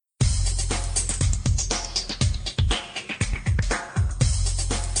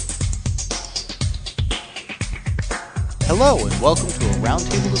Hello, and welcome to a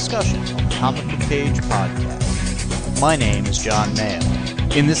roundtable discussion on the Comic Book Page podcast. My name is John Mayo.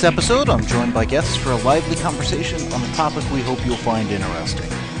 In this episode, I'm joined by guests for a lively conversation on a topic we hope you'll find interesting.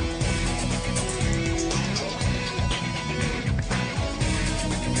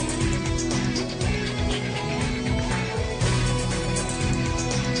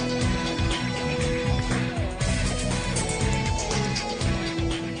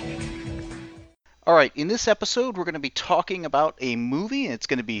 Alright, in this episode we're going to be talking about a movie, and it's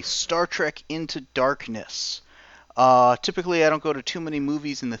going to be Star Trek Into Darkness. Typically I don't go to too many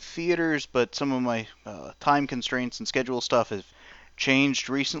movies in the theaters, but some of my time constraints and schedule stuff have changed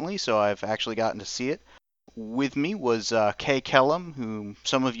recently, so I've actually gotten to see it. With me was Kay Kellum, whom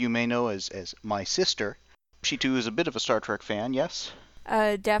some of you may know as my sister. She too is a bit of a Star Trek fan, yes?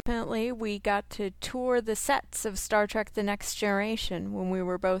 Definitely. We got to tour the sets of Star Trek The Next Generation when we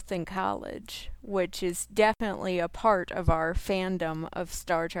were both in college, which is definitely a part of our fandom of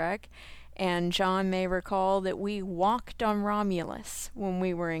Star Trek. And John may recall that we walked on Romulus when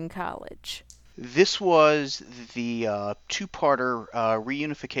we were in college. This was the two-parter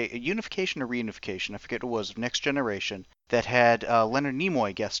unification or reunification, I forget what it was, of Next Generation, that had Leonard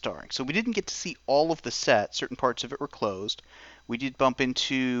Nimoy guest starring. So we didn't get to see all of the set. Certain parts of it were closed. We did bump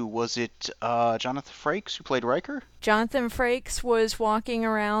into, was it Jonathan Frakes who played Riker? Jonathan Frakes was walking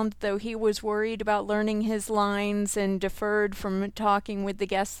around, though he was worried about learning his lines and deferred from talking with the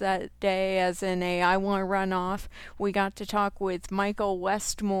guests that day, as in I want to run off. We got to talk with Michael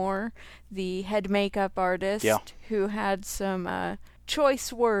Westmore, the head makeup artist, who had some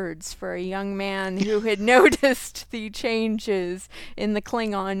choice words for a young man who had noticed the changes in the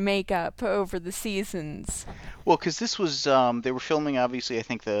Klingon makeup over the seasons. Well, because this was, they were filming, obviously, I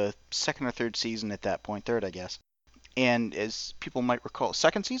think the second or third season at that point, third, I guess. And as people might recall,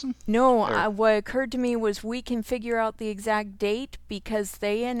 second season? No, what occurred to me was we can figure out the exact date because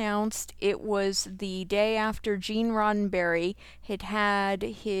they announced it was the day after Gene Roddenberry had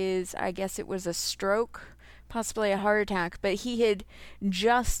his, I guess it was a stroke, possibly a heart attack, but he had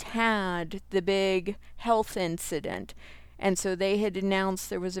just had the big health incident. And so they had announced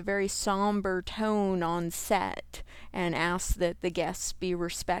there was a very somber tone on set and asked that the guests be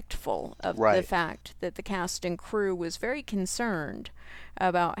respectful of the fact that the cast and crew was very concerned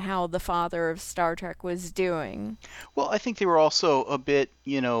about how the father of Star Trek was doing. Well, I think they were also a bit,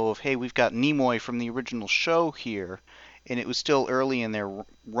 of, hey, we've got Nimoy from the original show here, and it was still early in their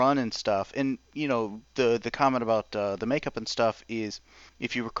run and stuff. And, the comment about the makeup and stuff is,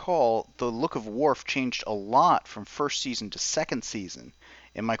 if you recall, the look of Worf changed a lot from first season to second season.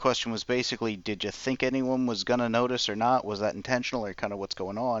 And my question was basically, did you think anyone was going to notice or not? Was that intentional or kind of what's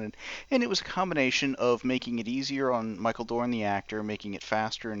going on? And it was a combination of making it easier on Michael Dorn, the actor, making it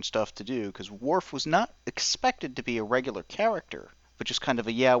faster and stuff to do, because Worf was not expected to be a regular character, but just kind of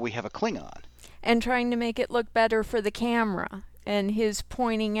we have a Klingon. And trying to make it look better for the camera. And his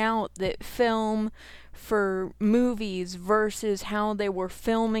pointing out that film for movies versus how they were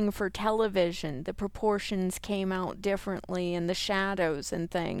filming for television, the proportions came out differently and the shadows and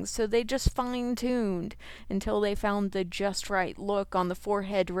things. So they just fine-tuned until they found the just right look on the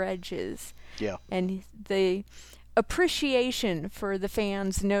forehead ridges. Yeah. And the appreciation for the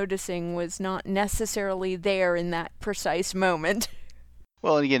fans noticing was not necessarily there in that precise moment.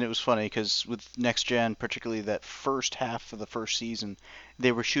 Well, and again, it was funny because with Next Gen, particularly that first half of the first season,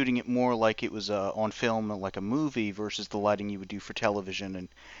 they were shooting it more like it was on film, like a movie, versus the lighting you would do for television. And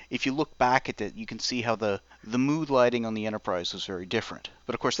if you look back at it, you can see how the mood lighting on the Enterprise was very different.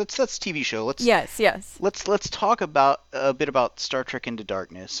 But of course, that's TV show. Yes. Let's talk about a bit about Star Trek Into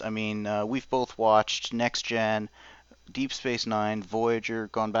Darkness. I mean, we've both watched Next Gen, Deep Space Nine, Voyager,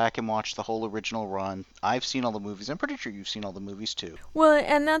 gone back and watched the whole original run. I've seen all the movies. I'm pretty sure you've seen all the movies too. Well,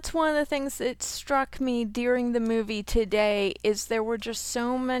 and that's one of the things that struck me during the movie today is there were just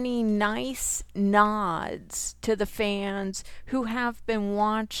so many nice nods to the fans who have been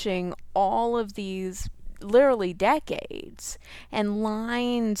watching all of these literally decades, and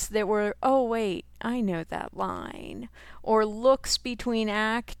lines that were, oh wait, I know that line, or looks between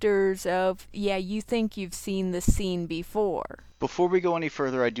actors of, yeah, you think you've seen this scene before. Before we go any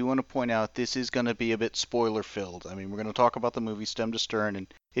further, I do want to point out this is going to be a bit spoiler-filled. I mean, we're going to talk about the movie stem to stern,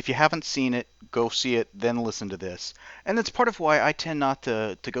 and if you haven't seen it, go see it, then listen to this. And that's part of why I tend not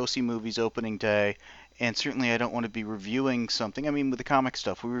to go see movies opening day. And certainly I don't want to be reviewing something. I mean, with the comic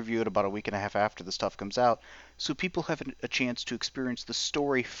stuff, we review it about a week and a half after the stuff comes out. So people have a chance to experience the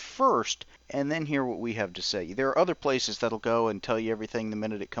story first and then hear what we have to say. There are other places that'll go and tell you everything the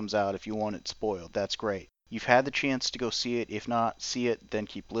minute it comes out if you want it spoiled. That's great. You've had the chance to go see it. If not, see it, then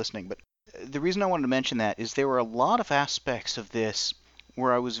keep listening. But The reason I wanted to mention that is there were a lot of aspects of this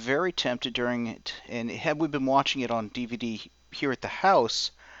where I was very tempted during it, and had we been watching it on DVD here at the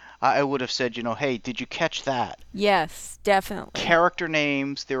house, I would have said, hey, did you catch that? Yes, definitely. Character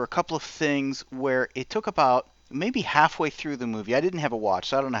names, there were a couple of things where it took about maybe halfway through the movie. I didn't have a watch,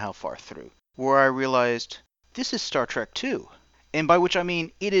 so I don't know how far through, where I realized this is Star Trek II. And by which I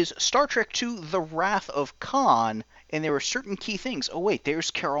mean it is Star Trek II: The Wrath of Khan, and there were certain key things. Oh wait,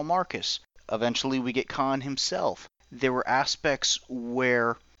 there's Carol Marcus. Eventually we get Khan himself. There were aspects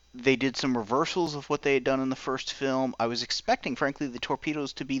where they did some reversals of what they had done in the first film. I was expecting, frankly, the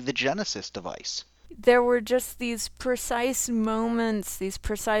torpedoes to be the Genesis device. There were just these precise moments, these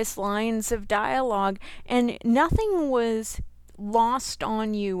precise lines of dialogue, and nothing was lost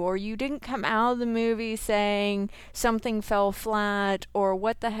on you, or you didn't come out of the movie saying something fell flat or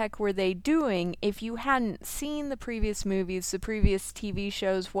what the heck were they doing if you hadn't seen the previous movies, the previous TV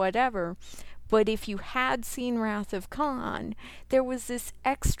shows, whatever. But if you had seen Wrath of Khan, there was this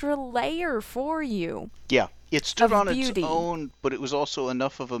extra layer for you Yeah, it stood of on its beauty. own, but it was also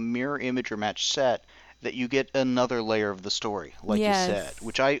enough of a mirror image or match set that you get another layer of the story, like you said, Yes.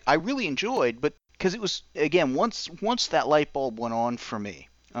 which I really enjoyed, but because it was, again, once that light bulb went on for me,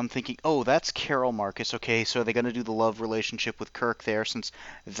 I'm thinking, oh, that's Carol Marcus. Okay, so are they going to do the love relationship with Kirk there since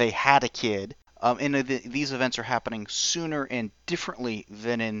they had a kid? And these events are happening sooner and differently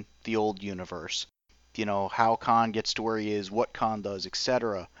than in the old universe. How Khan gets to where he is, what Khan does,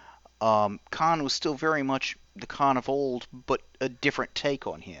 etc. Khan was still very much the Khan of old, but a different take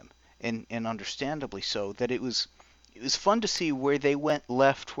on him, and understandably so. That it was fun to see where they went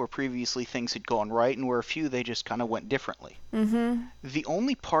left where previously things had gone right, and where a few they just kind of went differently. Mm-hmm. The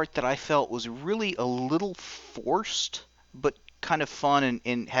only part that I felt was really a little forced, but kind of fun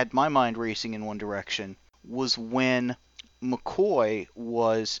and had my mind racing in one direction, was when McCoy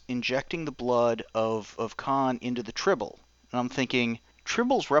was injecting the blood of Khan into the Tribble. And I'm thinking,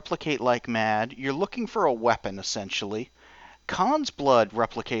 Tribbles replicate like mad. You're looking for a weapon, essentially. Khan's blood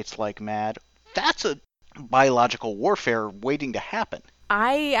replicates like mad. That's a biological warfare waiting to happen.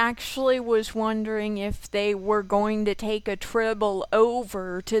 I actually was wondering if they were going to take a Tribble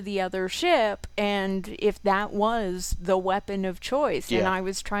over to the other ship and if that was the weapon of choice. And Yeah. I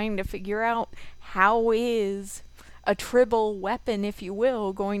was trying to figure out how is a Tribble weapon, if you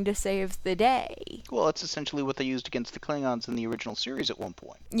will, going to save the day. Well, that's essentially what they used against the Klingons in the original series at one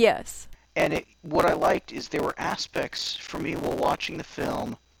point. Yes. And what I liked is there were aspects for me while watching the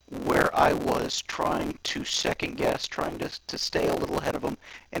film where I was trying to second guess, trying to stay a little ahead of them.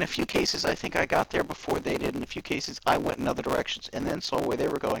 In a few cases, I think I got there before they did. In a few cases, I went in other directions and then saw where they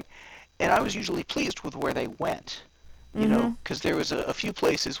were going. And I was usually pleased with where they went, Mm-hmm. because there was a few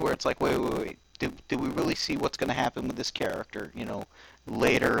places where it's like, wait. Did we really see what's going to happen with this character,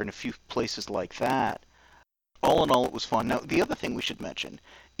 later, and a few places like that. All in all, it was fun. Now, the other thing we should mention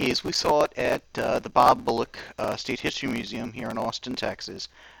is we saw it at the Bob Bullock State History Museum here in Austin, Texas,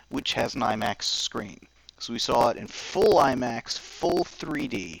 which has an IMAX screen. So we saw it in full IMAX, full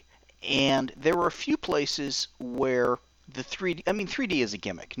 3D, and there were a few places where the 3D, 3D is a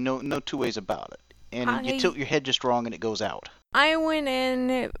gimmick, no two ways about it. And you I tilt your head just wrong and it goes out. I went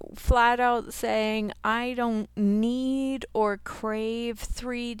in flat out saying I don't need or crave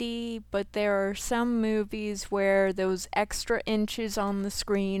 3D, but there are some movies where those extra inches on the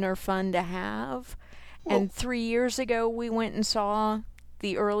screen are fun to have. Well, And 3 years ago, we went and saw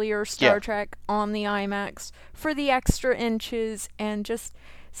the earlier yeah, Star Trek on the IMAX for the extra inches, and just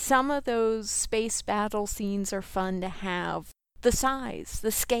some of those space battle scenes are fun to have. The size,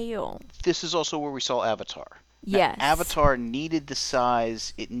 the scale. this is also where we saw Avatar. Now, Yes. Avatar needed the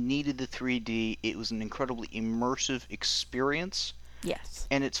size, it needed the 3D, it was an incredibly immersive experience. Yes.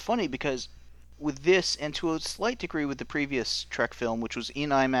 And it's funny because with this, and to a slight degree with the previous Trek film, which was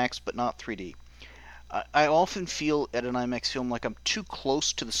in IMAX but not 3D, I often feel at an IMAX film like I'm too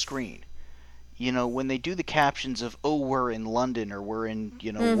close to the screen. When they do the captions of, oh, we're in London or we're in,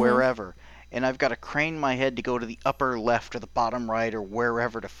 Mm-hmm. wherever, and I've got to crane my head to go to the upper left or the bottom right or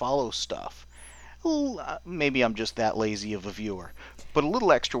wherever to follow stuff. Well, maybe I'm just that lazy of a viewer, but a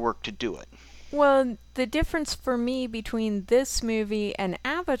little extra work to do it. Well, the difference for me between this movie and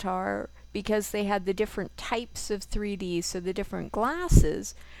Avatar, because they had the different types of 3D, so the different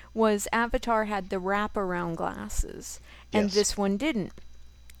glasses, was Avatar had the wraparound glasses, and Yes. this one didn't.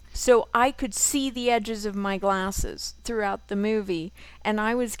 So I could see the edges of my glasses throughout the movie, and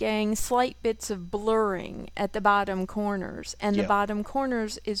I was getting slight bits of blurring at the bottom corners. And the Yeah. bottom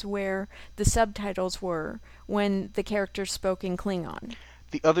corners is where the subtitles were when the characters spoke in Klingon.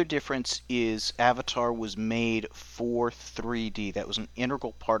 The other difference is Avatar was made for 3D. That was an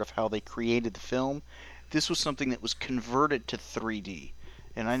integral part of how they created the film. This was something that was converted to 3D.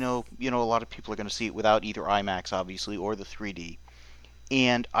 And I know, a lot of people are going to see it without either IMAX, obviously, or the 3D.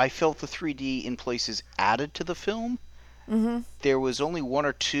 And I felt the 3D in places added to the film. Mm-hmm. There was only one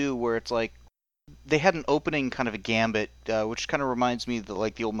or two where it's like they had an opening kind of a gambit, which kind of reminds me of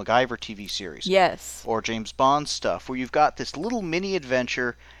like the old MacGyver TV series Yes. or James Bond stuff, where you've got this little mini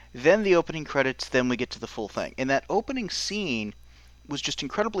adventure, then the opening credits, then we get to the full thing. And that opening scene was just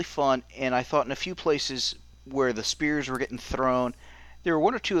incredibly fun, and I thought in a few places where the spears were getting thrown, there were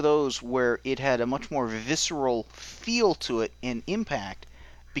one or two of those where it had a much more visceral feel to it and impact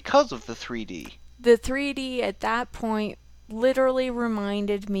because of the 3D. The 3D at that point literally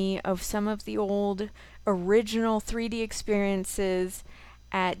reminded me of some of the old original 3D experiences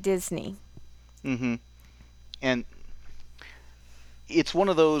at Disney. Hmm. And it's one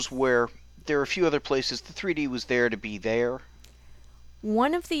of those where there are a few other places the 3D was there to be there.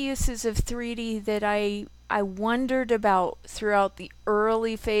 One of the uses of 3D that I wondered about throughout the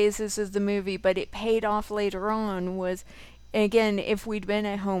early phases of the movie, but it paid off later on, was again, if we'd been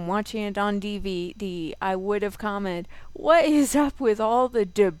at home watching it on DVD, I would have commented, what is up with all the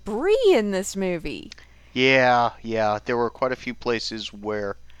debris in this movie? Yeah, there were quite a few places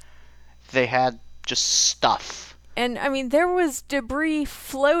where they had just stuff. And I mean, there was debris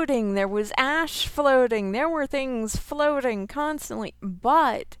floating, there was ash floating, there were things floating constantly.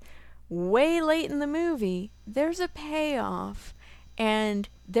 But way late in the movie, there's a payoff, and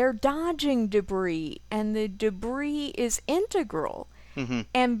they're dodging debris, and the debris is integral. Hmm.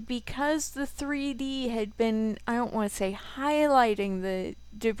 And because the 3D had been, I don't want to say highlighting the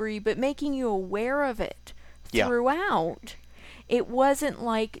debris, but making you aware of it Yeah. throughout, it wasn't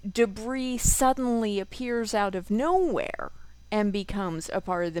like debris suddenly appears out of nowhere and becomes a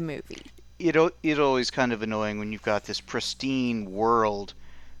part of the movie. It always kind of annoying when you've got this pristine world,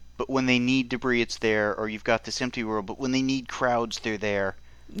 but when they need debris, it's there, or you've got this empty world, but when they need crowds, they're there.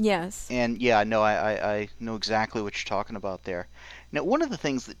 Yes. And yeah, no, I know exactly what you're talking about there. Now, one of the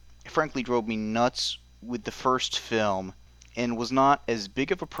things that frankly drove me nuts with the first film, and was not as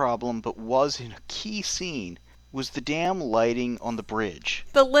big of a problem, but was in a key scene, was the damn lighting on the bridge.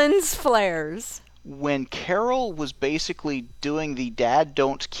 The lens flares. When Carol was basically doing the "Dad,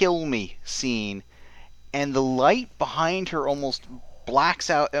 don't kill me" scene, and the light behind her almost blacks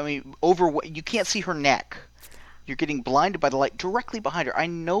out. I mean, you can't see her neck. You're getting blinded by the light directly behind her. I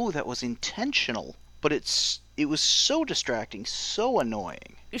know that was intentional, but it was so distracting, so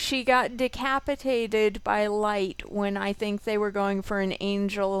annoying. She got decapitated by light when I think they were going for an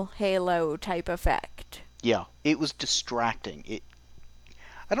angel halo type effect. Yeah, it was distracting.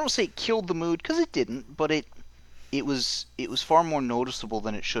 I don't say it killed the mood, because it didn't, but it was far more noticeable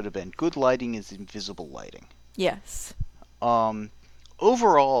than it should have been. Good lighting is invisible lighting. Yes.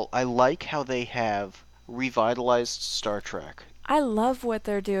 Overall, I like how they have revitalized Star Trek. I love what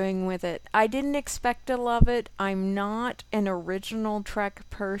they're doing with it. I didn't expect to love it. I'm not an original Trek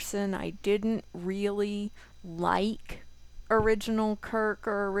person. I didn't really like original Kirk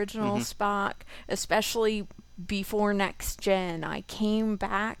or original Spock, especially before Next Gen. I came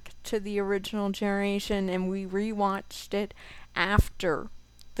back to the original generation and we rewatched it after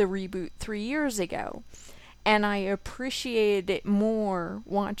the reboot 3 years ago. And I appreciated it more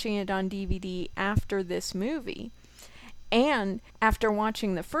watching it on DVD after this movie. And after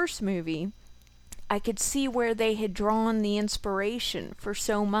watching the first movie, I could see where they had drawn the inspiration for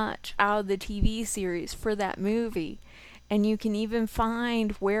so much out of the TV series for that movie. And you can even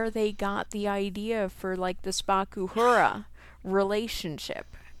find where they got the idea for like the Spock Uhura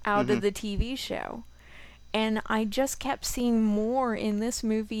relationship out of the TV show. And I just kept seeing more in this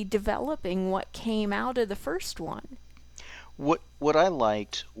movie developing what came out of the first one. What I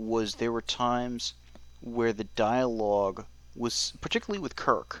liked was there were times where the dialogue was, particularly with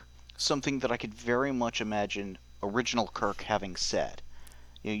Kirk, something that I could very much imagine original Kirk having said.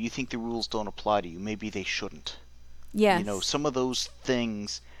 You think the rules don't apply to you, maybe they shouldn't. Yes. Some of those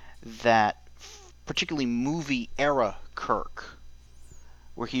things that, particularly movie era Kirk,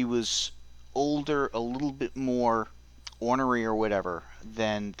 where he was older, a little bit more ornery or whatever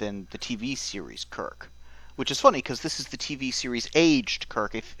than the TV series Kirk. Which is funny because this is the TV series aged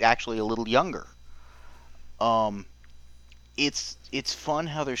Kirk, if actually a little younger. It's fun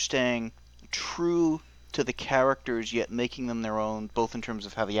how they're staying true to the characters yet making them their own, both in terms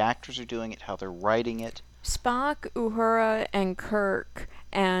of how the actors are doing it, how they're writing it. Spock, Uhura, and Kirk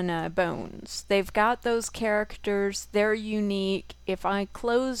Anna Bones. They've got those characters, they're unique. If I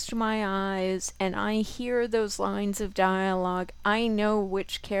closed my eyes and I hear those lines of dialogue, I know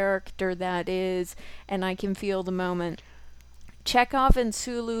which character that is, and I can feel the moment. Chekhov and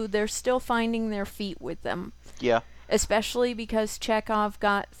Sulu, they're still finding their feet with them. Yeah. Especially because Chekhov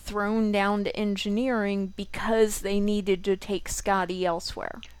got thrown down to engineering because they needed to take Scotty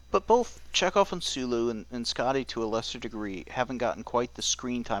elsewhere. But both Chekhov and Sulu, and Scotty to a lesser degree, haven't gotten quite the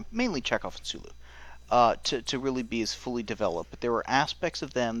screen time, mainly Chekhov and Sulu, to really be as fully developed. But there are aspects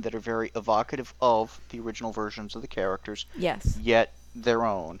of them that are very evocative of the original versions of the characters, Yes. yet their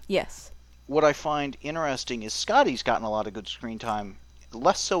own. Yes. What I find interesting is Scotty's gotten a lot of good screen time,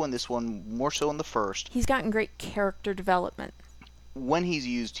 less so in this one, more so in the first. He's gotten great character development. When he's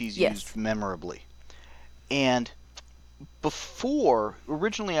used Yes. memorably. And before,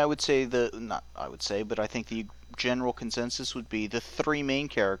 originally I would say not I would say, but I think the general consensus would be the three main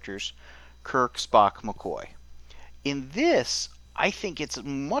characters, Kirk, Spock, McCoy. In this, I think it's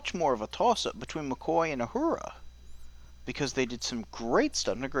much more of a toss-up between McCoy and Uhura, because they did some great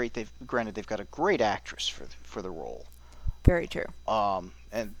stuff. Granted, they've got a great actress for the role. Very true.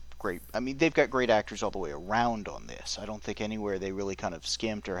 And great. I mean, they've got great actors all the way around on this. I don't think anywhere they really kind of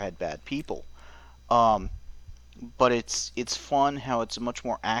skimped or had bad people. But it's fun how it's much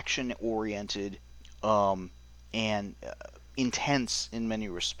more action oriented, and intense in many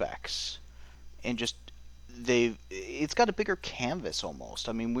respects, and just it's got a bigger canvas almost.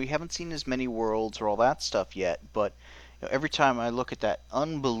 I mean, we haven't seen as many worlds or all that stuff yet, but every time I look at that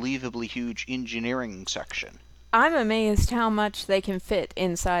unbelievably huge engineering section, I'm amazed how much they can fit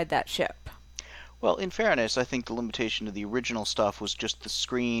inside that ship. well, in fairness, I think the limitation of the original stuff was just the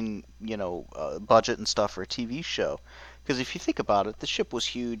screen, budget and stuff for a TV show. Because if you think about it, the ship was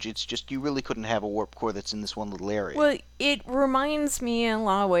huge. It's just you really couldn't have a warp core that's in this one little area. Well, it reminds me in a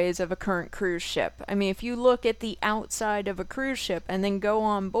lot of ways of a current cruise ship. I mean, if you look at the outside of a cruise ship and then go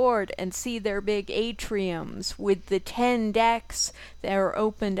on board and see their big atriums with the 10 decks that are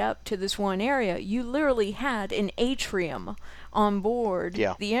opened up to this one area, you literally had an atrium on board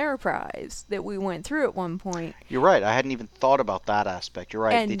the Enterprise that we went through at one point. You're right. I hadn't even thought about that aspect. You're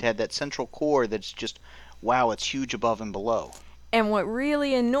right. And They'd had that central core that's just, wow, it's huge above and below. And what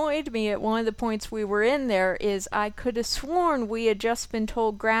really annoyed me at one of the points we were in there is I could have sworn we had just been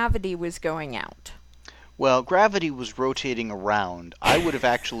told gravity was going out. Well, gravity was rotating around. I would have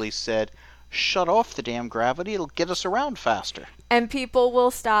actually said, shut off the damn gravity. It'll get us around faster. And people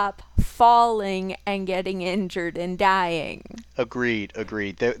will stop falling and getting injured and dying. Agreed.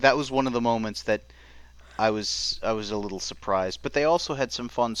 That was one of the moments that I was a little surprised. But they also had some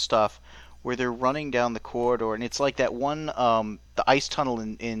fun stuff where they're running down the corridor, and it's like that one, the ice tunnel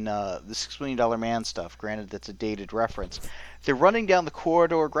in the $6 Million Man stuff. Granted, that's a dated reference. They're running down the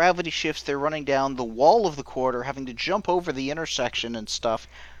corridor, gravity shifts, they're running down the wall of the corridor, having to jump over the intersection and stuff.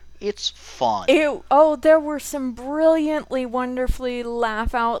 It's fun. There were some brilliantly, wonderfully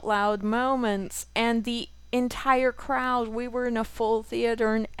laugh out loud moments, and the entire crowd, we were in a full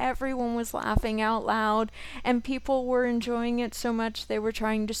theater and everyone was laughing out loud, and people were enjoying it so much they were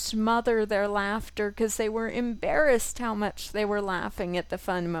trying to smother their laughter because they were embarrassed how much they were laughing at the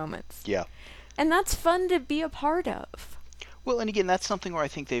fun moments. Yeah. And that's fun to be a part of. Well, and again, that's something where I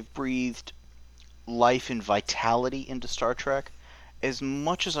think they've breathed life and vitality into Star Trek. As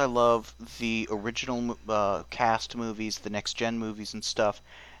much as I love the original cast movies, the next gen movies and stuff,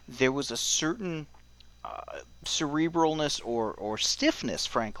 there was a certain cerebralness or stiffness,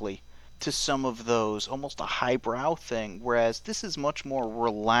 frankly, to some of those, almost a highbrow thing, whereas this is much more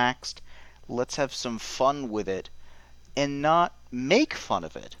relaxed, let's have some fun with it, and not make fun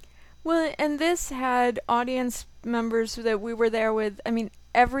of it. Well, and this had audience members that we were there with. I mean,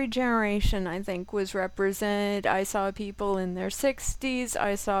 every generation, I think, was represented. I saw people in their 60s,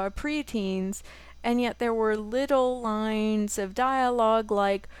 I saw preteens, and yet there were little lines of dialogue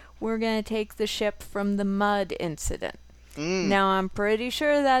like, we're going to take the ship from the mud incident. Now, I'm pretty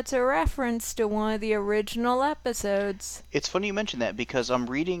sure that's a reference to one of the original episodes. It's funny you mention that, because I'm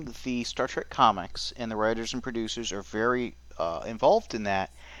reading the Star Trek comics, and the writers and producers are very involved in that,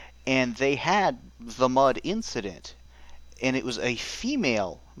 and they had the mud incident, and it was a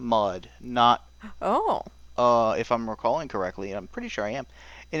female mud, not... Oh. If I'm recalling correctly, and I'm pretty sure I am.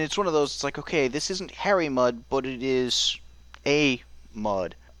 And it's one of those, it's like, okay, this isn't Harry Mudd, but it is a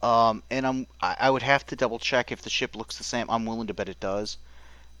Mudd. And I would have to double check if the ship looks the same. I'm willing to bet it does,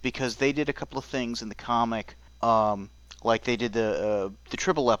 because they did a couple of things in the comic, like they did the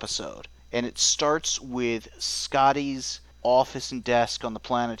Tribble episode, and it starts with Scotty's office and desk on the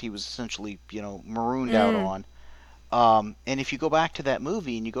planet he was essentially, marooned out on. And if you go back to that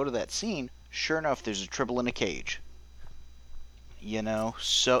movie and you go to that scene, sure enough, there's a Tribble in a cage.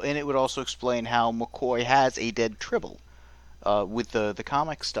 So and it would also explain how McCoy has a dead Tribble with the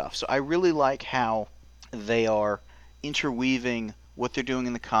comic stuff. So I really like how they are interweaving what they're doing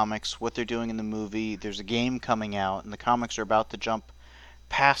in the comics, what they're doing in the movie. There's a game coming out, and the comics are about to jump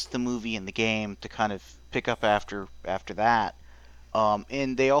past the movie and the game to kind of pick up after that.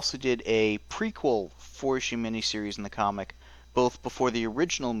 And they also did a prequel 4-issue miniseries in the comic, both before the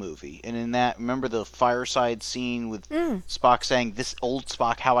original movie. And in that, remember the fireside scene with Spock saying, "This old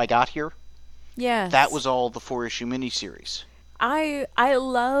Spock, how I got here?" Yes. That was all the 4-issue miniseries. I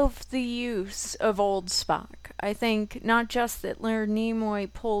love the use of old Spock. I think not just that Leonard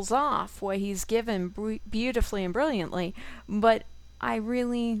Nimoy pulls off what he's given beautifully and brilliantly, but I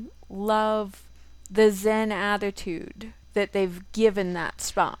really love the Zen attitude that they've given that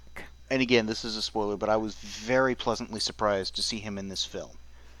Spock. And again, this is a spoiler, but I was very pleasantly surprised to see him in this film.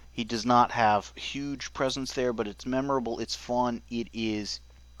 He does not have huge presence there, but it's memorable, it's fun, it is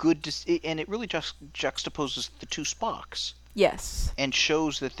good to see, and it really just juxtaposes the two Spocks. Yes. And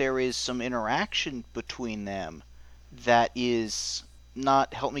shows that there is some interaction between them that is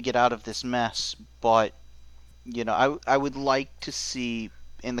not help me get out of this mess, but I would like to see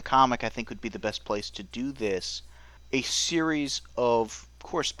in the comic, I think would be the best place to do this, a series of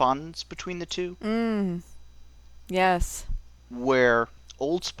correspondence between the two. Yes. Where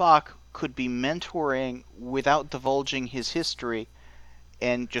old Spock could be mentoring without divulging his history,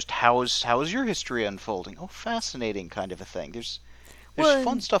 and just how is your history unfolding? Oh, fascinating, kind of a thing. There's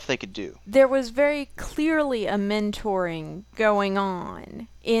fun stuff they could do. There was very clearly a mentoring going on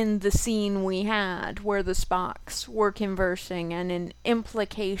in the scene we had where the Spocks were conversing, and an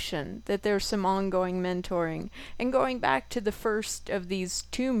implication that there's some ongoing mentoring. And going back to the first of these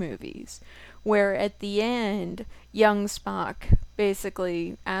two movies, where at the end, young Spock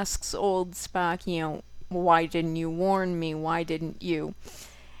basically asks old Spock, why didn't you warn me? Why didn't you?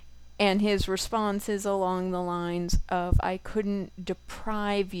 And his response is along the lines of, I couldn't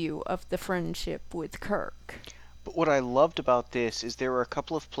deprive you of the friendship with Kirk. But what I loved about this is there were a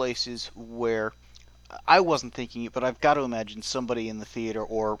couple of places where I wasn't thinking it, but I've got to imagine somebody in the theater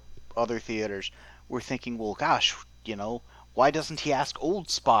or other theaters were thinking, well, gosh, why doesn't he ask old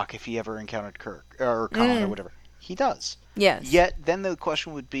Spock if he ever encountered Kirk or Khan or whatever? He does. Yes. Yet then the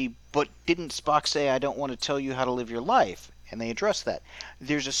question would be, but didn't Spock say, I don't want to tell you how to live your life? And they address that.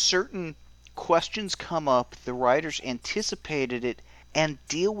 There's a certain questions come up, the writers anticipated it, and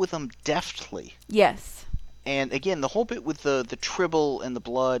deal with them deftly. Yes. And again, the whole bit with the Tribble and the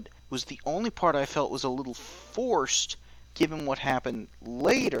blood was the only part I felt was a little forced, given what happened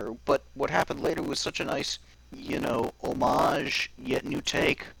later. But what happened later was such a nice, homage, yet new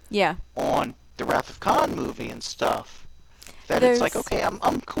take on the Wrath of Khan movie and stuff. It's like, okay,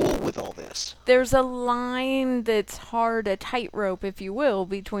 I'm cool with all this. There's a line that's hard, a tightrope, if you will,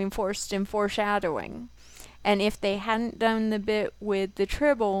 between forced and foreshadowing. And if they hadn't done the bit with the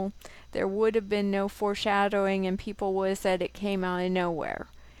Tribble, there would have been no foreshadowing, and people would have said it came out of nowhere.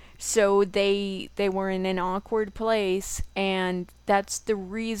 So they were in an awkward place, and that's the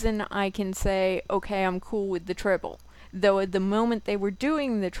reason I can say, okay, I'm cool with the Tribble. Though at the moment they were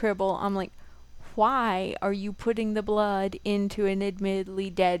doing the Tribble, I'm like, why are you putting the blood into an admittedly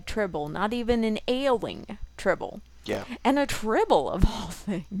dead Tribble? Not even an ailing Tribble. Yeah. And a Tribble, of all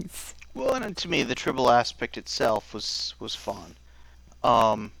things. Well, and to me, the Tribble aspect itself was fun.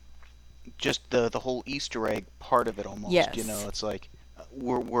 Just the whole Easter egg part of it almost. Yes. It's like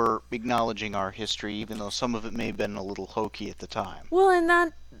we're acknowledging our history, even though some of it may have been a little hokey at the time. Well, and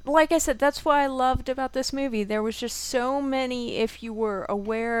that, like I said, that's what I loved about this movie. There was just so many, if you were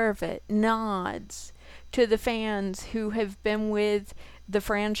aware of it, nods to the fans who have been with the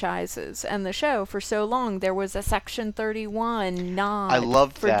franchises and the show for so long. There was a Section 31 nod I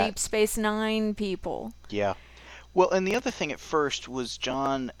loved for that. Deep Space Nine people. Yeah. Well, and the other thing at first was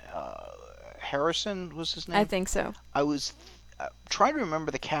John Harrison was his name? I think so. I was trying to remember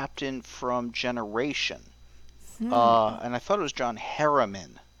the captain from Generation. And I thought it was John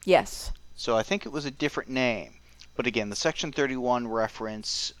Harriman. Yes. So I think it was a different name. But again, the Section 31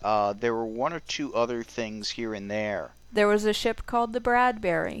 reference, there were one or two other things here and there. There was a ship called the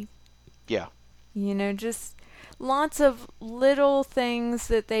Bradbury. Yeah. Just lots of little things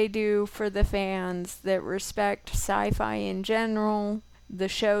that they do for the fans that respect sci-fi in general, the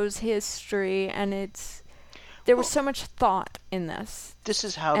show's history, and there was so much thought in this. This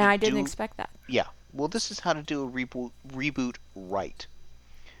is how and I didn't expect that. Yeah. Well, this is how to do a reboot right.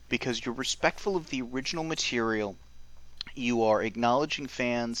 Because you're respectful of the original material, you are acknowledging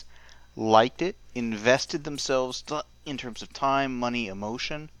fans, liked it, invested themselves in terms of time, money,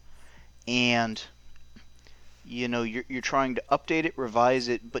 emotion, and you're trying to update it, revise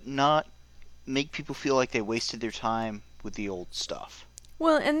it, but not make people feel like they wasted their time with the old stuff.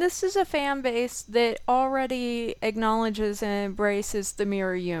 Well, and this is a fan base that already acknowledges and embraces the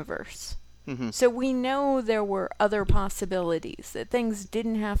mirror universe. Hmm. So we know there were other possibilities, that things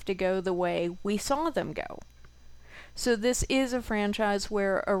didn't have to go the way we saw them go. So this is a franchise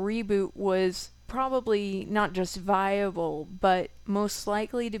where a reboot was probably not just viable, but most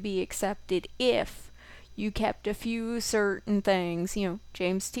likely to be accepted if you kept a few certain things.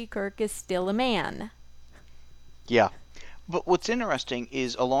 James T. Kirk is still a man. Yeah. But what's interesting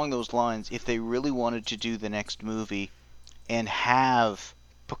is along those lines, if they really wanted to do the next movie and have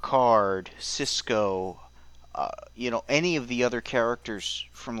Picard, Cisco, any of the other characters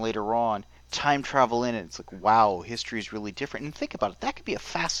from later on time travel in it, it's like, wow, history is really different. And think about it, that could be a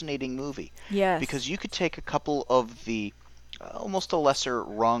fascinating movie Yes. because you could take a couple of the almost a lesser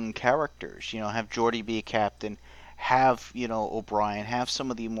rung characters, have Geordi be a captain, have, O'Brien, have some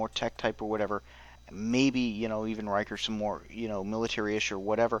of the more tech type or whatever, maybe, even Riker some more, military-ish or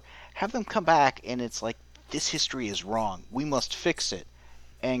whatever, have them come back and it's like, this history is wrong. We must fix it.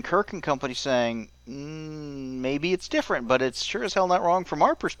 And Kirk and company saying, maybe it's different, but it's sure as hell not wrong from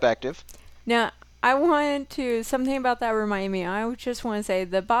our perspective. Now, I want to, something about that remind me, I just want to say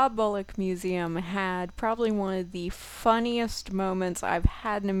the Bob Bullock Museum had probably one of the funniest moments I've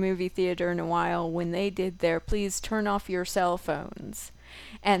had in a movie theater in a while when they did their please turn off your cell phones.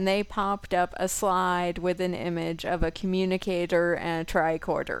 And they popped up a slide with an image of a communicator and a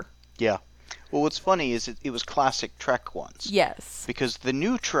tricorder. Yeah. Well, what's funny is it was classic Trek ones. Yes. Because the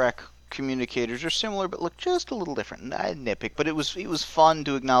new Trek communicators are similar but look just a little different. I nitpick, but it was fun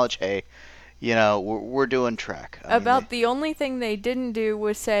to acknowledge, hey, we're doing Trek. About the only thing they didn't do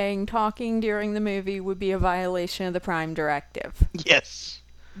was saying talking during the movie would be a violation of the Prime Directive. Yes.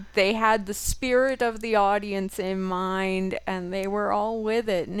 They had the spirit of the audience in mind and they were all with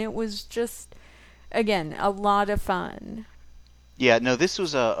it, and it was just, again, a lot of fun. Yeah, no, this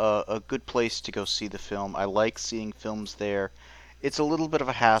was a good place to go see the film. I like seeing films there. It's a little bit of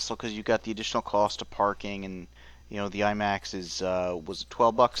a hassle because you got the additional cost of parking, and the IMAX is was it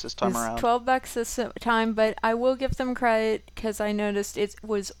 $12 this time It's around? $12 this time, but I will give them credit because I noticed it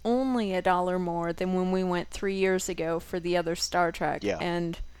was only $1 more than when we went 3 years ago for the other Star Trek. Yeah.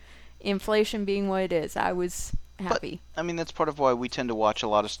 And inflation being what it is, I was happy. But I mean, that's part of why we tend to watch a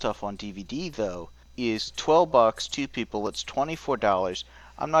lot of stuff on DVD, though. Is $12, two people, it's $24.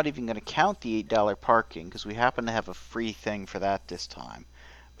 I'm not even going to count the $8 parking because we happen to have a free thing for that this time.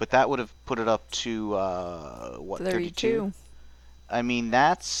 But that would have put it up to what, 32? I mean,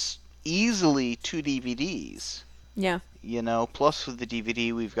 that's easily two DVDs. Yeah. Plus with the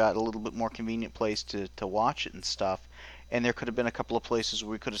DVD, we've got a little bit more convenient place to watch it and stuff. And there could have been a couple of places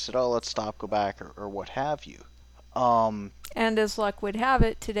where we could have said, oh, let's stop, go back, or what have you. And as luck would have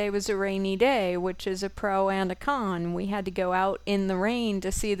it, today was a rainy day, which is a pro and a con. We had to go out in the rain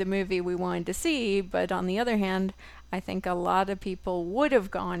to see the movie we wanted to see, but on the other hand, I think a lot of people would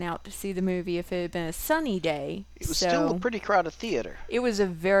have gone out to see the movie if it had been a sunny day. It was still a pretty crowded theater. It was a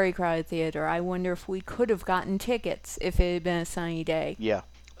very crowded theater. I wonder if we could have gotten tickets if it had been a sunny day. Yeah,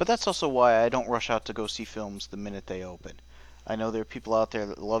 but that's also why I don't rush out to go see films the minute they open. I know there are people out there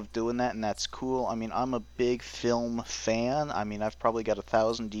that love doing that, and that's cool. I mean, I'm a big film fan. I mean, I've probably got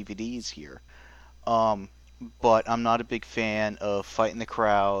 1,000 DVDs here. But I'm not a big fan of fighting the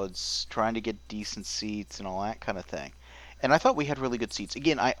crowds, trying to get decent seats, and all that kind of thing. And I thought we had really good seats.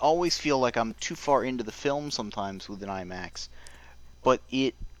 Again, I always feel like I'm too far into the film sometimes with an IMAX, but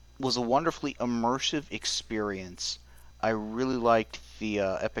it was a wonderfully immersive experience. I really liked the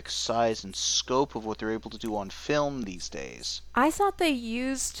epic size and scope of what they're able to do on film these days. I thought they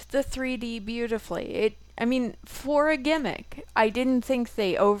used the 3D beautifully. For a gimmick, I didn't think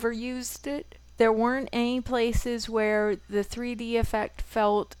they overused it. There weren't any places where the 3D effect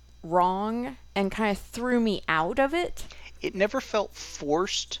felt wrong and kind of threw me out of it. It never felt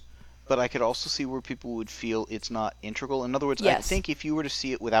forced, but I could also see where people would feel it's not integral. In other words, Yes. I think if you were to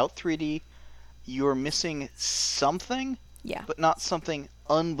see it without 3D, you're missing something, Yeah. but not something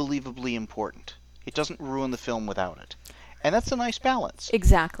unbelievably important. It doesn't ruin the film without it. And that's a nice balance.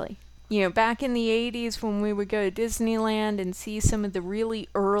 Exactly. Back in the 80s when we would go to Disneyland and see some of the really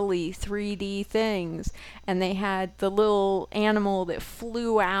early 3D things, and they had the little animal that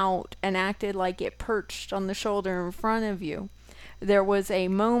flew out and acted like it perched on the shoulder in front of you. There was a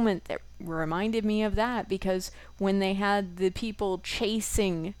moment that reminded me of that because when they had the people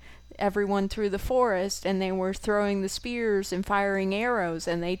chasing everyone through the forest, and they were throwing the spears and firing arrows,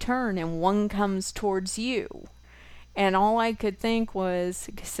 and they turn and one comes towards you. And all I could think was,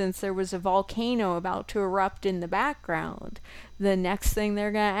 since there was a volcano about to erupt in the background, the next thing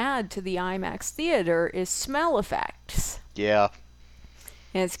they're going to add to the IMAX theater is smell effects. Yeah.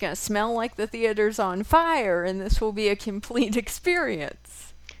 And it's going to smell like the theater's on fire, and this will be a complete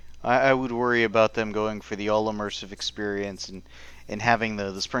experience. I would worry about them going for the all-immersive experience and having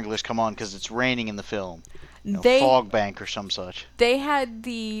the sprinklers come on because it's raining in the film. Fog bank or some such. They had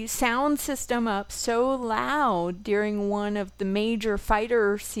the sound system up so loud during one of the major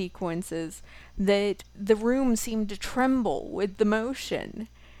fighter sequences that the room seemed to tremble with the motion.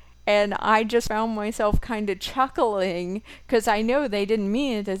 And I just found myself kind of chuckling because I know they didn't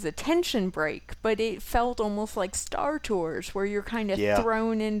mean it as a tension break, but it felt almost like Star Tours where you're kind of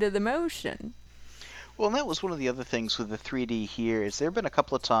thrown into the motion. Well, and that was one of the other things with the 3D here is there have been a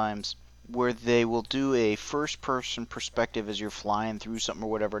couple of times where they will do a first-person perspective as you're flying through something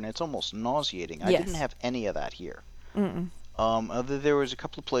or whatever, and it's almost nauseating. Yes. I didn't have any of that here. There was a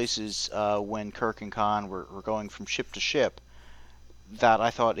couple of places when Kirk and Khan were going from ship to ship that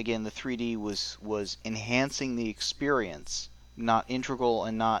I thought, again, the 3D was enhancing the experience, not integral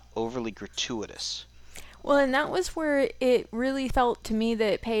and not overly gratuitous. Well, and that was where it really felt to me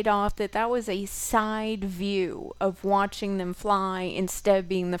that it paid off, that was a side view of watching them fly instead of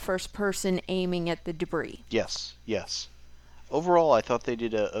being the first person aiming at the debris. Yes. Overall, I thought they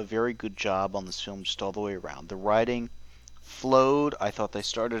did a very good job on this film just all the way around. The writing flowed. I thought they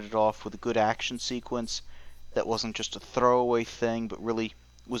started it off with a good action sequence that wasn't just a throwaway thing, but really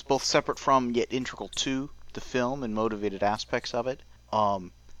was both separate from yet integral to the film and motivated aspects of it.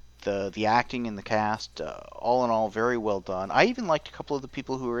 The acting and the cast, all in all, very well done. I even liked a couple of the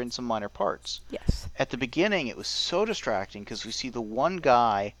people who were in some minor parts. Yes. At the beginning, it was so distracting because we see the one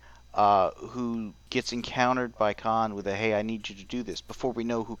guy who gets encountered by Khan with a, hey, I need you to do this, before we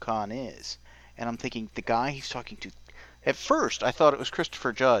know who Khan is. And I'm thinking, the guy he's talking to... At first, I thought it was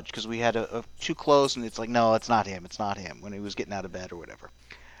Christopher Judge because we had a too close, and it's like, no, it's not him, when he was getting out of bed or whatever.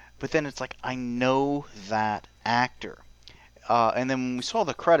 But then it's like, I know that actor. And then when we saw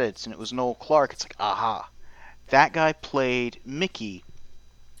the credits and it was Noel Clarke, it's like, aha. That guy played Mickey,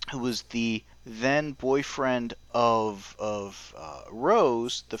 who was the then boyfriend of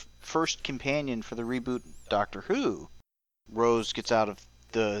Rose, the first companion for the reboot Doctor Who. Rose gets out of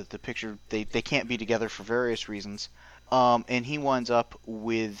the picture. They can't be together for various reasons. And he winds up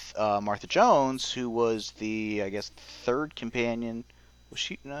with Martha Jones, who was the, I guess, third companion. Was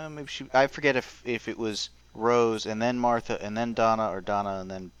she? No, maybe she. I forget if it was Rose and then Martha and then Donna, or Donna and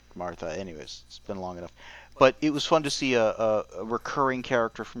then Martha. Anyways, it's been long enough. But it was fun to see a recurring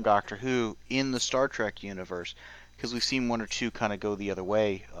character from Doctor Who in the Star Trek universe, because we've seen one or two kind of go the other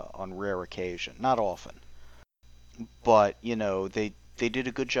way on rare occasion. Not often. But, they did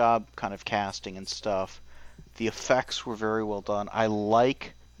a good job kind of casting and stuff. The effects were very well done. I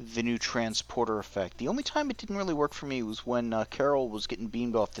like the new transporter effect. The only time it didn't really work for me was when Carol was getting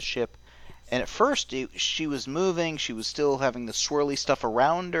beamed off the ship. And at first, she was moving. She was still having the swirly stuff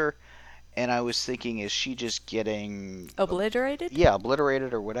around her. And I was thinking, is she just getting... Obliterated? Yeah,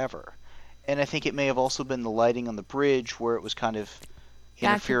 obliterated or whatever. And I think it may have also been the lighting on the bridge where it was kind of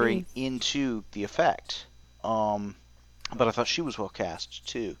interfering into the effect. But I thought she was well cast,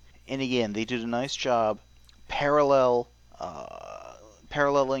 too. And again, they did a nice job paralleling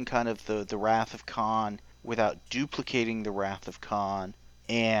kind of the Wrath of Khan without duplicating the Wrath of Khan.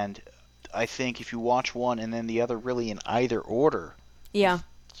 And I think if you watch one and then the other really in either order... Yeah.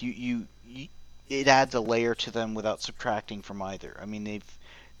 It adds a layer to them without subtracting from either. I mean,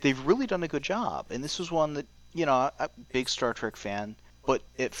 they've really done a good job. And this was one that, I'm a big Star Trek fan, but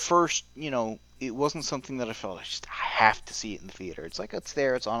at first, it wasn't something that I felt I have to see it in the theater. It's like, it's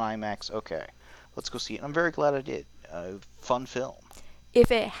there, it's on IMAX, okay, let's go see it. And I'm very glad I did. Fun film.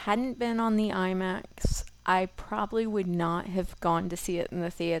 If it hadn't been on the IMAX, I probably would not have gone to see it in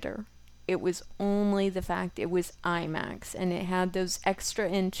the theater. It was only the fact it was IMAX, and it had those extra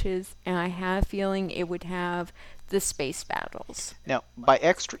inches, and I had a feeling it would have the space battles. Now, by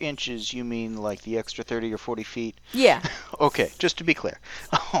extra inches, you mean like the extra 30 or 40 feet? Yeah. Okay, just to be clear.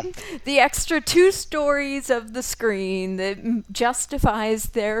 The extra 2 stories of the screen that justifies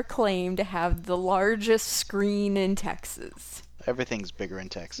their claim to have the largest screen in Texas. Everything's bigger in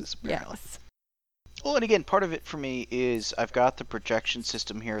Texas, apparently. Yes. Well, and again, part of it for me is I've got the projection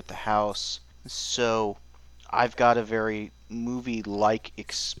system here at the house, so I've got a very movie-like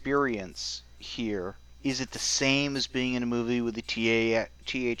experience here. Is it the same as being in a movie with the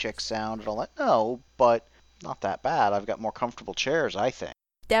THX sound and all that? No, but not that bad. I've got more comfortable chairs, I think.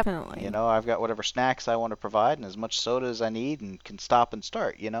 Definitely. You know, I've got whatever snacks I want to provide and as much soda as I need and can stop and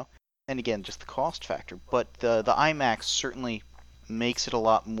start, you know? And again, just the cost factor. But the IMAX certainly makes it a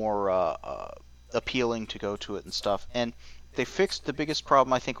lot more appealing to go to it and stuff. And they fixed the biggest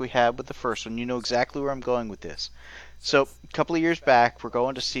problem I think we had with the first one. You know exactly where I'm going with this. So, a couple of years back, we're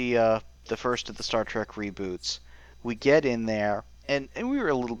going to see the first of the Star Trek reboots. We get in there, and we were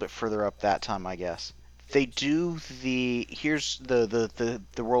a little bit further up that time, I guess. They do here's the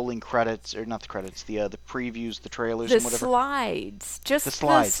rolling credits, or not the credits, the previews, the trailers The and whatever. slides, The just the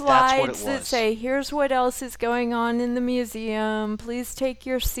slides, that's what it slides that was. say, here's what else is going on in the museum. Please take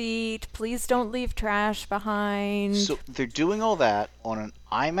your seat. Please don't leave trash behind. So they're doing all that on an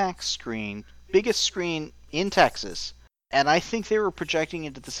IMAX screen, biggest screen in Texas, and I think they were projecting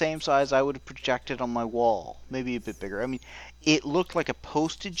it at the same size I would have projected on my wall, maybe a bit bigger. I mean, it looked like a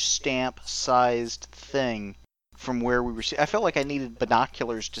postage stamp sized thing from where we were. I felt like I needed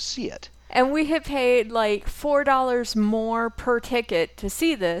binoculars to see it. And we had paid like $4 more per ticket to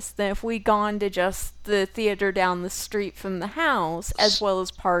see this than if we'd gone to just the theater down the street from the house, as well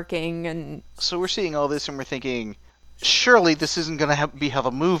as parking and. So we're seeing all this and we're thinking, surely this isn't going to be how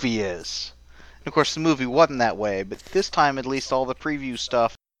the movie is. And of course, the movie wasn't that way, but this time at least all the preview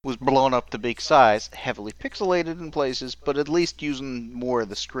stuff was blown up to big size, heavily pixelated in places, but at least using more of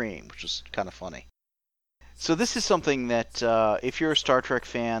the screen, which was kind of funny. So this is something that, if you're a Star Trek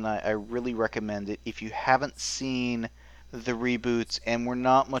fan, I really recommend it. If you haven't seen the reboots, and we're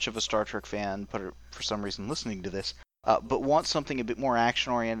not much of a Star Trek fan, but are for some reason listening to this, but want something a bit more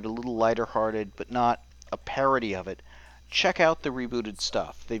action-oriented, a little lighter-hearted, but not a parody of it, check out the rebooted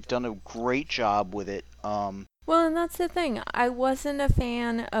stuff. They've done a great job with it. Well, and that's the thing. I wasn't a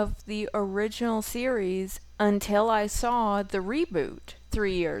fan of the original series until I saw the reboot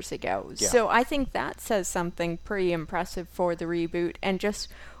 3 years ago. Yeah. So I think that says something pretty impressive for the reboot and just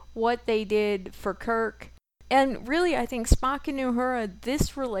what they did for Kirk. And really, I think Spock and Uhura,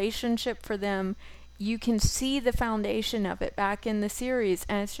 this relationship for them, you can see the foundation of it back in the series,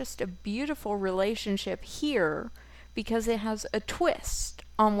 and it's just a beautiful relationship here because it has a twist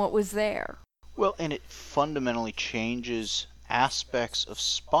on what was there. Well, and it fundamentally changes aspects of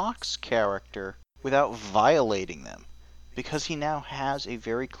Spock's character without violating them, because he now has a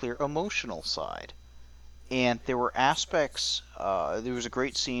very clear emotional side. And there were aspects, there was a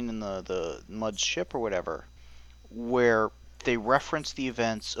great scene in the Mudd's ship or whatever, where they reference the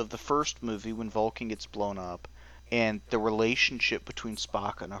events of the first movie when Vulcan gets blown up, and the relationship between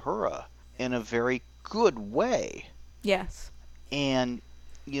Spock and Uhura in a very good way. Yes. And,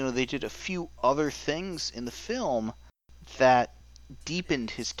 you know, they did a few other things in the film that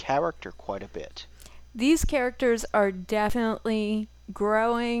deepened his character quite a bit. These characters are definitely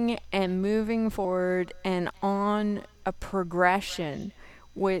growing and moving forward and on a progression,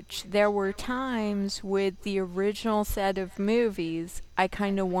 which there were times with the original set of movies I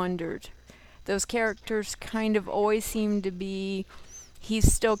kind of wondered. Those characters kind of always seem to be,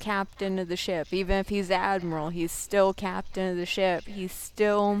 he's still captain of the ship. Even if he's admiral, he's still captain of the ship. He's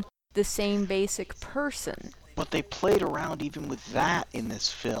still the same basic person. But they played around even with that in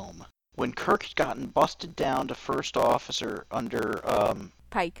this film. When Kirk had gotten busted down to first officer under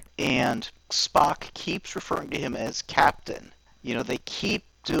Pike. and Spock keeps referring to him as captain. You know, they keep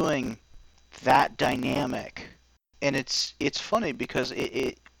doing that dynamic, and it's funny because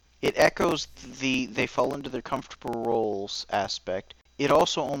it echoes the they fall into their comfortable roles aspect. It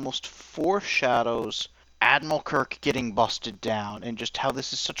also almost foreshadows Admiral Kirk getting busted down, and just how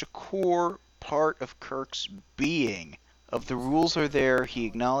this is such a core part of Kirk's being. Of the rules are there, he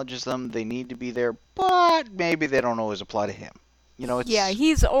acknowledges them, they need to be there, but maybe they don't always apply to him. You know, it's Yeah,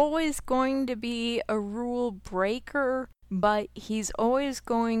 he's always going to be a rule breaker, but he's always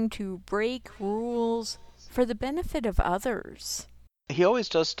going to break rules for the benefit of others. he always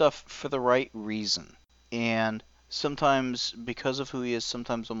does stuff for the right reason, and sometimes because of who he is,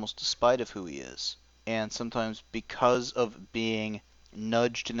 sometimes almost despite of who he is, and sometimes because of being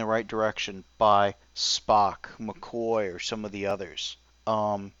nudged in the right direction by Spock, McCoy, or some of the others.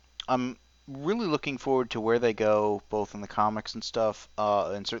 I'm really looking forward to where they go, both in the comics and stuff,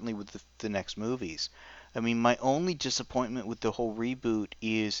 and certainly with the next movies. I mean, my only disappointment with the whole reboot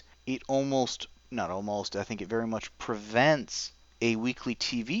is it almost, not almost, I think it very much prevents a weekly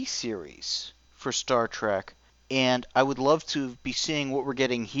TV series for Star Trek, and I would love to be seeing what we're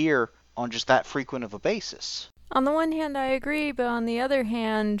getting here on just that frequent of a basis. On the one hand, I agree, but on the other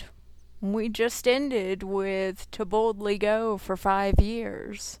hand, we just ended with To Boldly Go for 5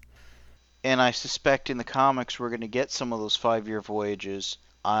 years. And I suspect in the comics we're going to get some of those 5-year voyages.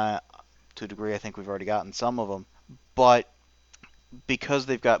 To a degree, I think we've already gotten some of them. But because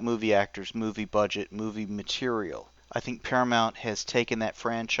they've got movie actors, movie budget, movie material, I think Paramount has taken that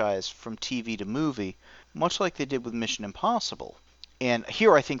franchise from TV to movie, much like they did with Mission Impossible. And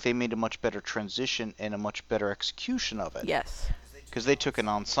here I think they made a much better transition and a much better execution of it. Yes. Because they took an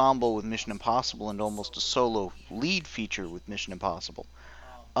ensemble with Mission Impossible and almost a solo lead feature with Mission Impossible.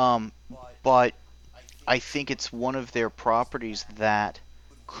 Um, but I think it's one of their properties that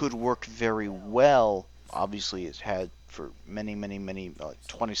could work very well. Obviously, it's had for many, many, many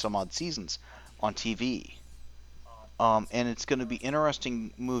 20 some odd seasons on TV. And it's going to be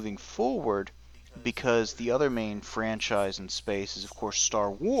interesting moving forward because the other main franchise in space is, of course,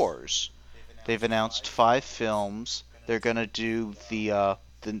 Star Wars. They've announced 5 films. They're going to do the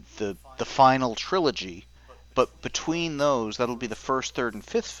final trilogy. But between those, that'll be the first, third, and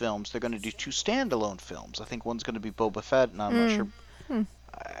fifth films. They're going to do 2 standalone films. I think one's going to be Boba Fett, and I'm not sure. Hmm.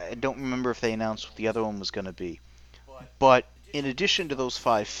 I don't remember if they announced what the other one was going to be. But in addition to those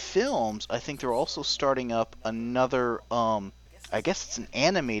 5 films, I think they're also starting up another. I guess it's an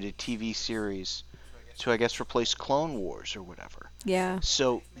animated TV series to, I guess, replace Clone Wars or whatever. Yeah.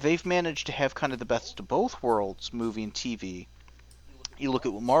 So they've managed to have kind of the best of both worlds, movie and TV. You look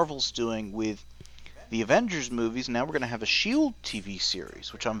at what Marvel's doing with the Avengers movies. Now we're going to have a Shield TV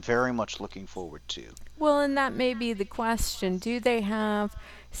series, which I'm very much looking forward to. Well, and that may be the question. Do they have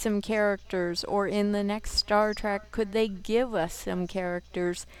some characters, or in the next Star Trek, could they give us some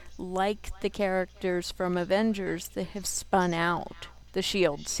characters like the characters from Avengers that have spun out the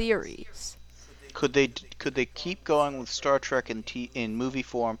Shield series? Could they keep going with Star Trek in movie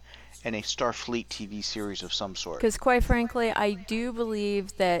form and a Starfleet TV series of some sort? Because quite frankly, I do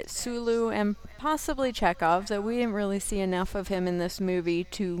believe that Sulu and possibly Chekhov, though we didn't really see enough of him in this movie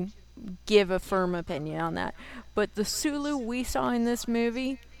to give a firm opinion on that, but the Sulu we saw in this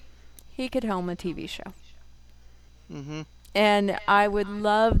movie, he could helm a TV show. Mm-hmm. And I would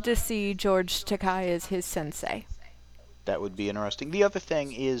love to see George Takei as his sensei. That would be interesting. The other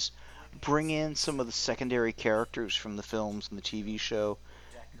thing is bring in some of the secondary characters from the films and the TV show,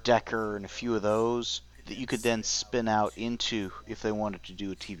 Decker and a few of those, that you could then spin out into if they wanted to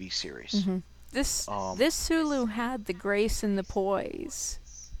do a TV series. Mm-hmm. This Sulu had the grace and the poise.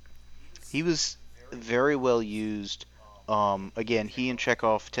 He was very well used. Again, he and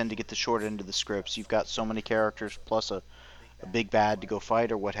Chekhov tend to get the short end of the scripts. You've got so many characters plus a big bad to go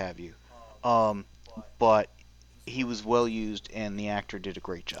fight or what have you. But he was well used, and the actor did a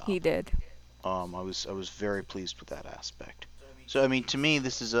great job. He did. I was very pleased with that aspect. So I mean, to me,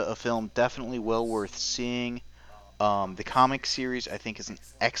 this is a film definitely well worth seeing. The comic series, I think, is an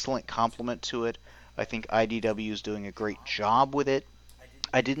excellent complement to it. I think IDW is doing a great job with it.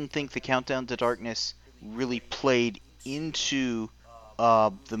 I didn't think the Countdown to Darkness really played into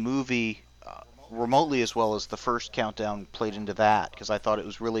the movie remotely as well as the first Countdown played into that, because I thought it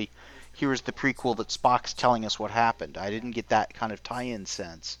was really, here's the prequel that Spock's telling us what happened. I didn't get that kind of tie-in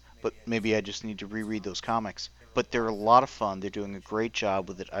sense, but maybe I just need to reread those comics. But they're a lot of fun. They're doing a great job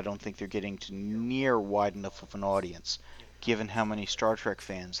with it. I don't think they're getting to near wide enough of an audience, given how many Star Trek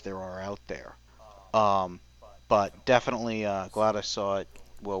fans there are out there. But definitely glad I saw it.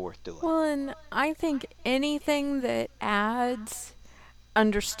 Well worth doing. Well, and I think anything that adds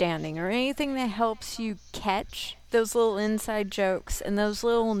understanding or anything that helps you catch those little inside jokes and those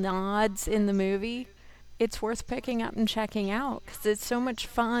little nods in the movie, it's worth picking up and checking out because it's so much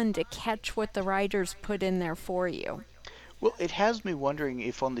fun to catch what the writers put in there for you. Well, it has me wondering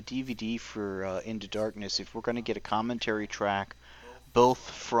if on the DVD for Into Darkness, if we're going to get a commentary track, both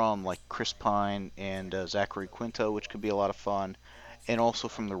from like Chris Pine and Zachary Quinto, which could be a lot of fun, and also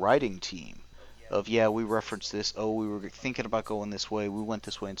from the writing team. Of, yeah, we referenced this, oh, we were thinking about going this way, we went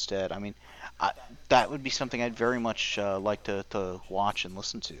this way instead. I mean, that would be something I'd very much like to watch and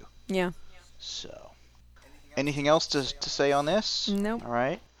listen to. Yeah. So, anything else to say on this? Nope. All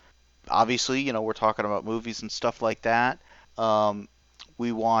right. Obviously, we're talking about movies and stuff like that.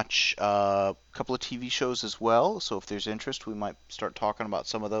 We watch a couple of TV shows as well, so if there's interest, we might start talking about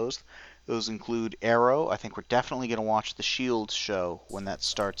some of those. Those include Arrow. I think we're definitely going to watch the Shield show when that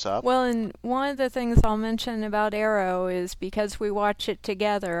starts up. Well, and one of the things I'll mention about Arrow is because we watch it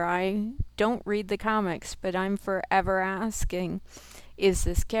together, I don't read the comics, but I'm forever asking, is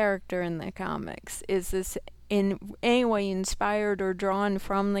this character in the comics? Is this in any way inspired or drawn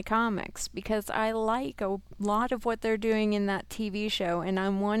from the comics? Because I like a lot of what they're doing in that TV show, and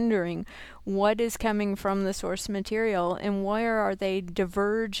I'm wondering what is coming from the source material and where are they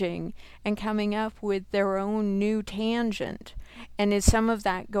diverging and coming up with their own new tangent. And is some of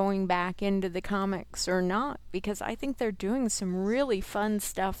that going back into the comics or not? Because I think they're doing some really fun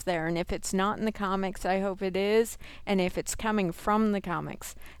stuff there. And if it's not in the comics, I hope it is. And if it's coming from the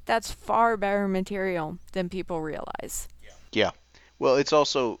comics, that's far better material than people realize. Yeah. Well, it's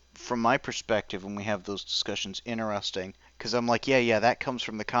also, from my perspective, when we have those discussions, interesting because I'm like, yeah, that comes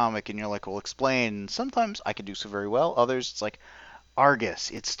from the comic, and you're like, well, explain. And sometimes I can do so very well. Others, it's like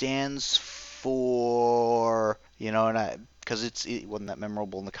Argus. It stands for, and I because it wasn't that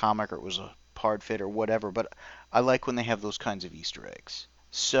memorable in the comic, or it was a hard fit or whatever. But I like when they have those kinds of Easter eggs.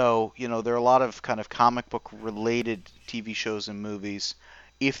 So, there are a lot of kind of comic book related TV shows and movies.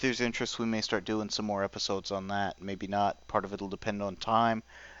 If there's interest, we may start doing some more episodes on that. Maybe not. Part of it will depend on time.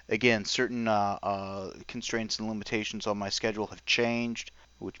 Again, certain constraints and limitations on my schedule have changed,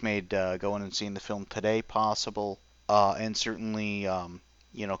 which made going and seeing the film today possible. And certainly,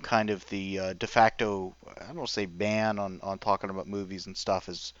 kind of the de facto, I don't want to say ban on talking about movies and stuff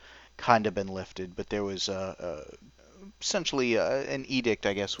has kind of been lifted, but there was essentially an edict,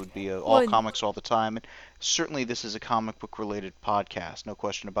 I guess, would be all Well, comics all the time. And certainly, this is a comic book related podcast, no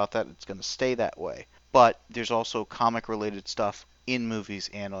question about that. It's going to stay that way. But there's also comic related stuff in movies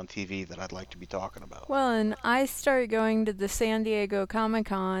and on TV that I'd like to be talking about. well, and I started going to the San Diego Comic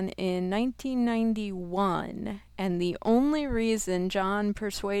Con in 1991, and the only reason John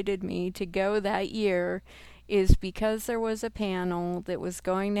persuaded me to go that year is because there was a panel that was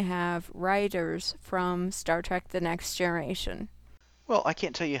going to have writers from Star Trek The Next Generation. Well, I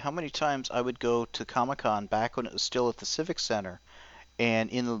can't tell you how many times I would go to Comic Con back when it was still at the Civic Center, and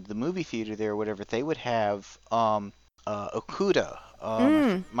in the movie theater there, or whatever, they would have Okuda,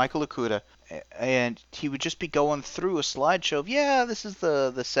 Mm. Michael Okuda, and he would just be going through a slideshow of, yeah, this is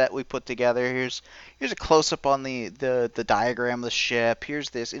the set we put together. Here's a close up on the diagram of the ship. Here's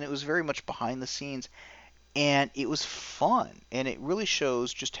this, and it was very much behind the scenes, and it was fun, and it really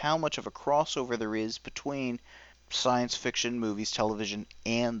shows just how much of a crossover there is between science fiction, movies, television,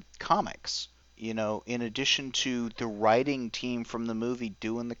 and comics. In addition to the writing team from the movie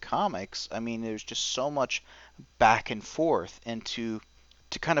doing the comics, I mean, there's just so much back and forth, and to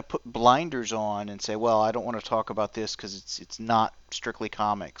kind of put blinders on and say, well, I don't want to talk about this because it's not strictly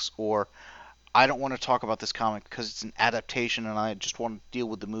comics, or I don't want to talk about this comic because it's an adaptation and I just want to deal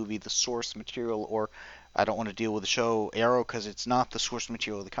with the movie, the source material, or I don't want to deal with the show Arrow because it's not the source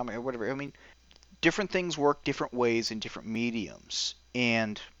material of the comic, or whatever. I mean, different things work different ways in different mediums,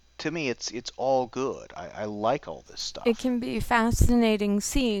 and to me, it's all good. I like all this It stuff. can be fascinating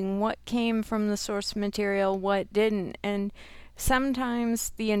seeing what came from the source material, what didn't, and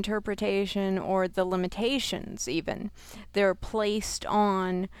sometimes the interpretation or the limitations, even, they're placed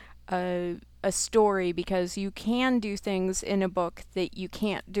on a story because you can do things in a book that you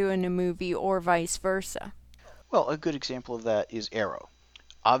can't do in a movie or vice versa. Well, a good example of that is Arrow.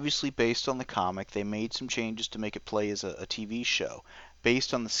 Obviously, based on the comic, they made some changes to make it play as a TV show.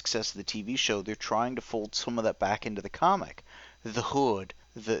 Based on the success of the TV show, they're trying to fold some of that back into the comic. The hood,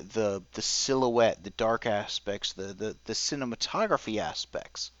 the silhouette, the dark aspects, the cinematography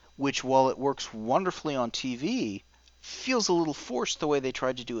aspects, which, while it works wonderfully on TV, feels a little forced the way they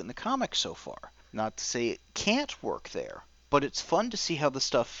tried to do it in the comics so far. Not to say it can't work there, but it's fun to see how the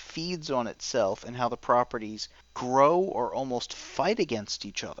stuff feeds on itself and how the properties grow or almost fight against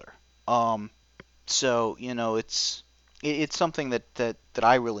each other. So it's something that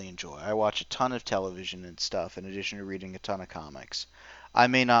I really enjoy. I watch a ton of television and stuff in addition to reading a ton of comics. I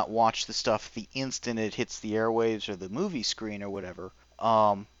may not watch the stuff the instant it hits the airwaves or the movie screen or whatever,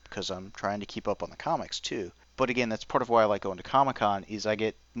 because I'm trying to keep up on the comics too. But again, that's part of why I like going to Comic Con is I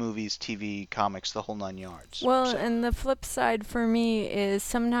get movies, TV, comics, the whole nine yards. Well, So and the flip side for me is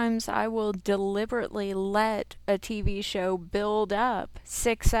sometimes I will deliberately let a TV show build up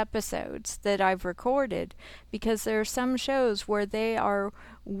 6 episodes that I've recorded because there are some shows where they are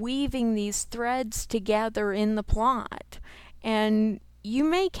weaving these threads together in the plot. And you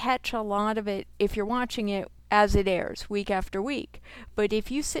may catch a lot of it if you're watching it as it airs week after week. But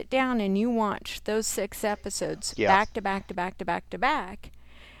if you sit down and you watch those 6 episodes yeah. back to back to back to back to back,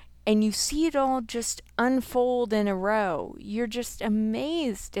 and you see it all just unfold in a row. You're just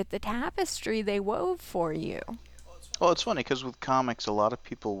amazed at the tapestry they wove for you. Well, it's funny because with comics, a lot of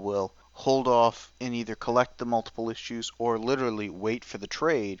people will hold off and either collect the multiple issues or literally wait for the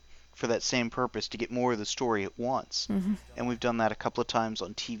trade for that same purpose to get more of the story at once. Mm-hmm. And we've done that a couple of times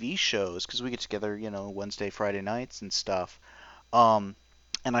on TV shows because we get together, Wednesday, Friday nights and stuff. Um,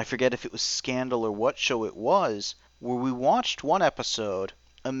 and I forget if it was Scandal or what show it was, where we watched one episode,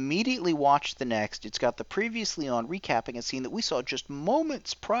 immediately watched the next. It's got the previously on recapping a scene that we saw just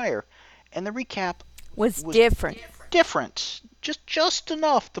moments prior, and the recap Was was different. different, just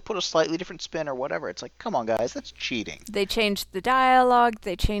enough to put a slightly different spin or whatever. It's like, come on, guys, that's cheating. They changed the dialogue,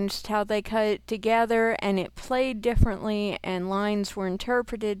 they changed how they cut it together, and it played differently, and lines were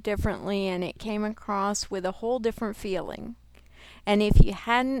interpreted differently, and it came across with a whole different feeling. And if you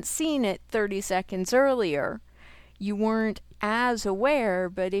hadn't seen it 30 seconds earlier, you weren't as aware,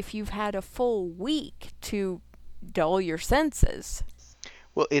 but if you've had a full week to dull your senses.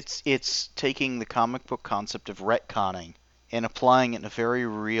 Well, it's taking the comic book concept of retconning and applying it in a very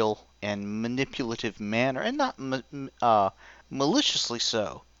real and manipulative manner, and not maliciously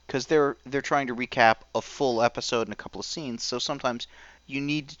so, because they're trying to recap a full episode in a couple of scenes. So sometimes you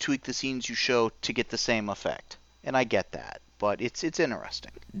need to tweak the scenes you show to get the same effect, and I get that. But it's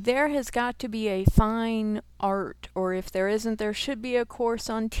interesting. There has got to be a fine art, or if there isn't, there should be a course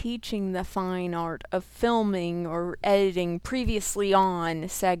on teaching the fine art of filming or editing previously on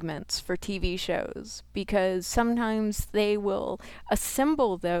segments for TV shows, because sometimes they will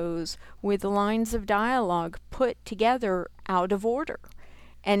assemble those with lines of dialogue put together out of order,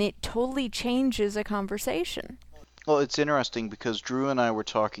 and it totally changes a conversation. Well, it's interesting because Drew and I were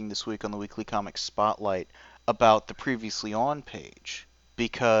talking this week on the Weekly Comics Spotlight about the previously on page,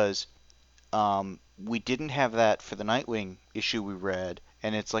 because we didn't have that for the Nightwing issue we read,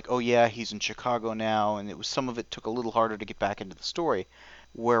 and it's like, oh yeah, he's in Chicago now, and some of it took a little harder to get back into the story.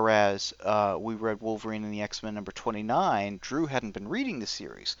 Whereas we read Wolverine and the X-Men number 29, Drew hadn't been reading the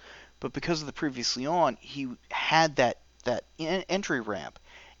series, but because of the previously on, he had that entry ramp,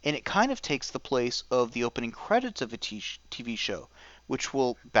 and it kind of takes the place of the opening credits of a TV show, which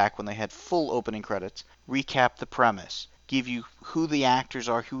will, back when they had full opening credits, recap the premise, give you who the actors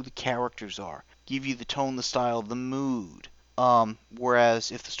are, who the characters are, give you the tone, the style, the mood.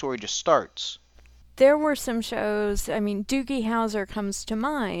 Whereas if the story just starts... There were some shows, Doogie Howser comes to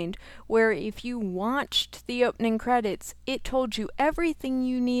mind, where if you watched the opening credits, it told you everything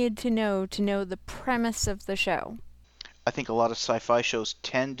you needed to know the premise of the show. I think a lot of sci-fi shows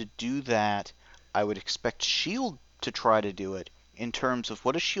tend to do that. I would expect S.H.I.E.L.D. to try to do it, in terms of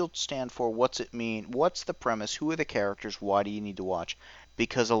what does S.H.I.E.L.D. stand for, what's it mean, what's the premise, who are the characters, why do you need to watch?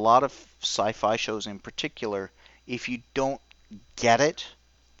 Because a lot of sci-fi shows in particular, if you don't get it,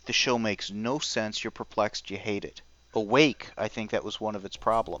 the show makes no sense, you're perplexed, you hate it. Awake, I think that was one of its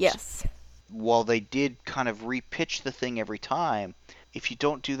problems. Yes. While they did kind of repitch the thing every time, if you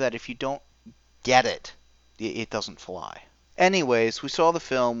don't do that, if you don't get it, it doesn't fly. Anyways, we saw the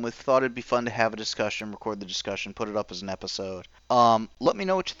film. We thought it'd be fun to have a discussion, record the discussion, put it up as an episode. Let me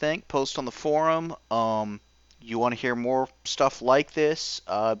know what you think. Post on the forum. You want to hear more stuff like this,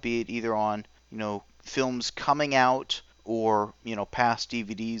 be it either on, films coming out or, past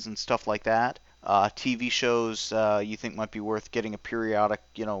DVDs and stuff like that. TV shows you think might be worth getting a periodic,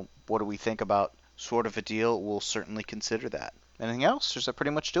 what do we think about sort of a deal. We'll certainly consider that. Anything else? Or does that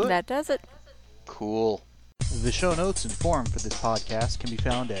pretty much do it? That does it. Cool. The show notes and forum for this podcast can be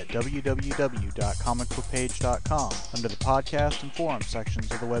found at www.comicbookpage.com under the podcast and forum sections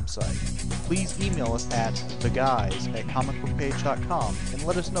of the website. Please email us at theguys@comicbookpage.com and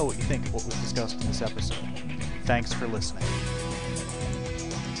let us know what you think of what was discussed in this episode. Thanks for listening.